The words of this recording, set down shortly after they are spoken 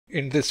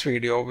In this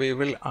video, we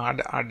will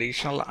add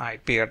additional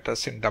IP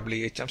address in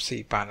WHM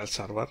cPanel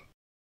server.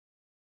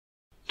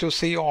 To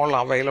see all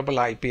available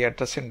IP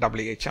address in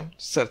WHM,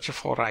 search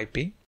for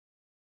IP.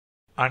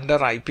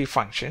 Under IP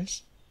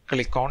functions,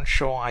 click on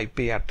Show IP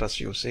address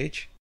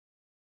usage.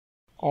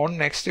 On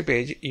next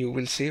page, you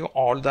will see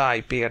all the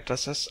IP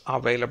addresses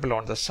available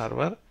on the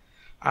server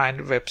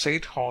and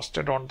website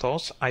hosted on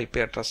those IP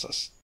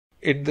addresses.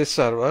 In this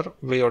server,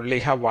 we only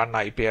have one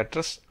IP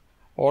address.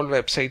 All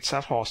websites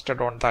are hosted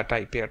on that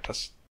IP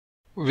address.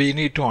 We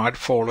need to add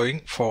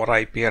following 4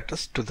 IP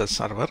addresses to the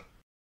server.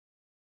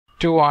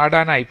 To add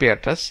an IP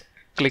address,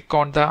 click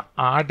on the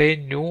Add a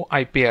new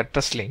IP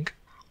address link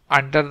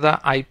under the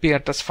IP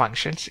address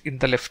functions in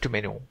the left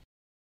menu.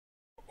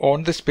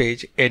 On this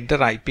page,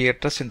 enter IP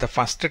address in the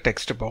first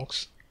text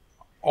box.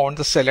 On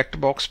the select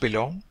box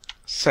below,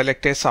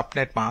 select a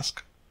subnet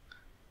mask.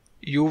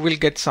 You will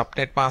get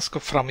subnet mask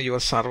from your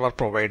server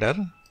provider.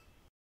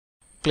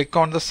 Click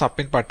on the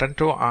Submit button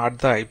to add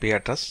the IP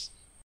address.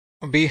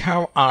 We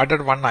have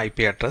added one IP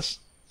address.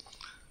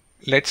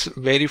 Let's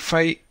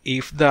verify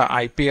if the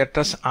IP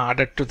address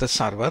added to the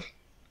server.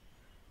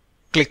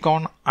 Click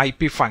on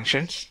IP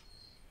functions.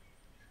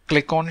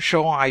 Click on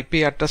Show IP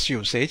address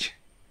usage.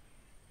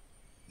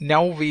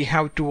 Now we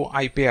have 2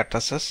 IP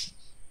addresses.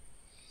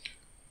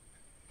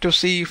 To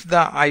see if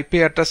the IP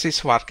address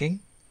is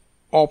working,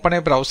 open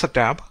a browser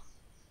tab.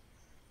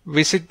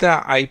 Visit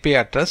the IP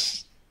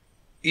address.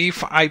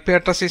 If IP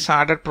address is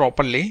added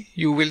properly,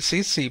 you will see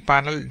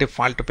cPanel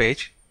default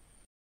page.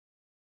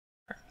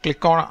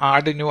 Click on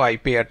Add new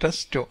IP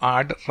address to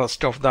add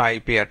rest of the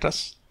IP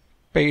address.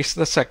 Paste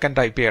the second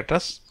IP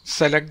address.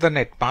 Select the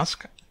net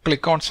mask.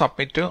 Click on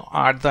Submit to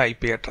add the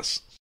IP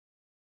address.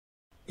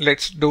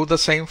 Let's do the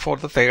same for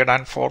the third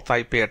and fourth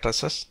IP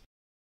addresses.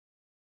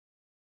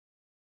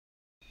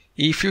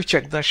 If you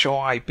check the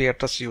Show IP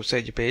address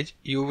usage page,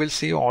 you will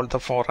see all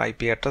the 4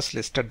 IP addresses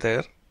listed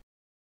there.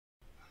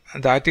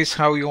 That is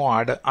how you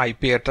add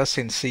IP address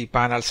in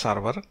cPanel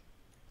server.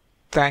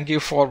 Thank you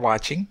for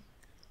watching.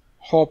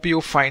 Hope you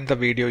find the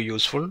video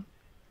useful.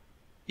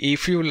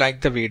 If you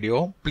like the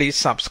video, please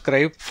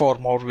subscribe for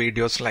more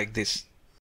videos like this.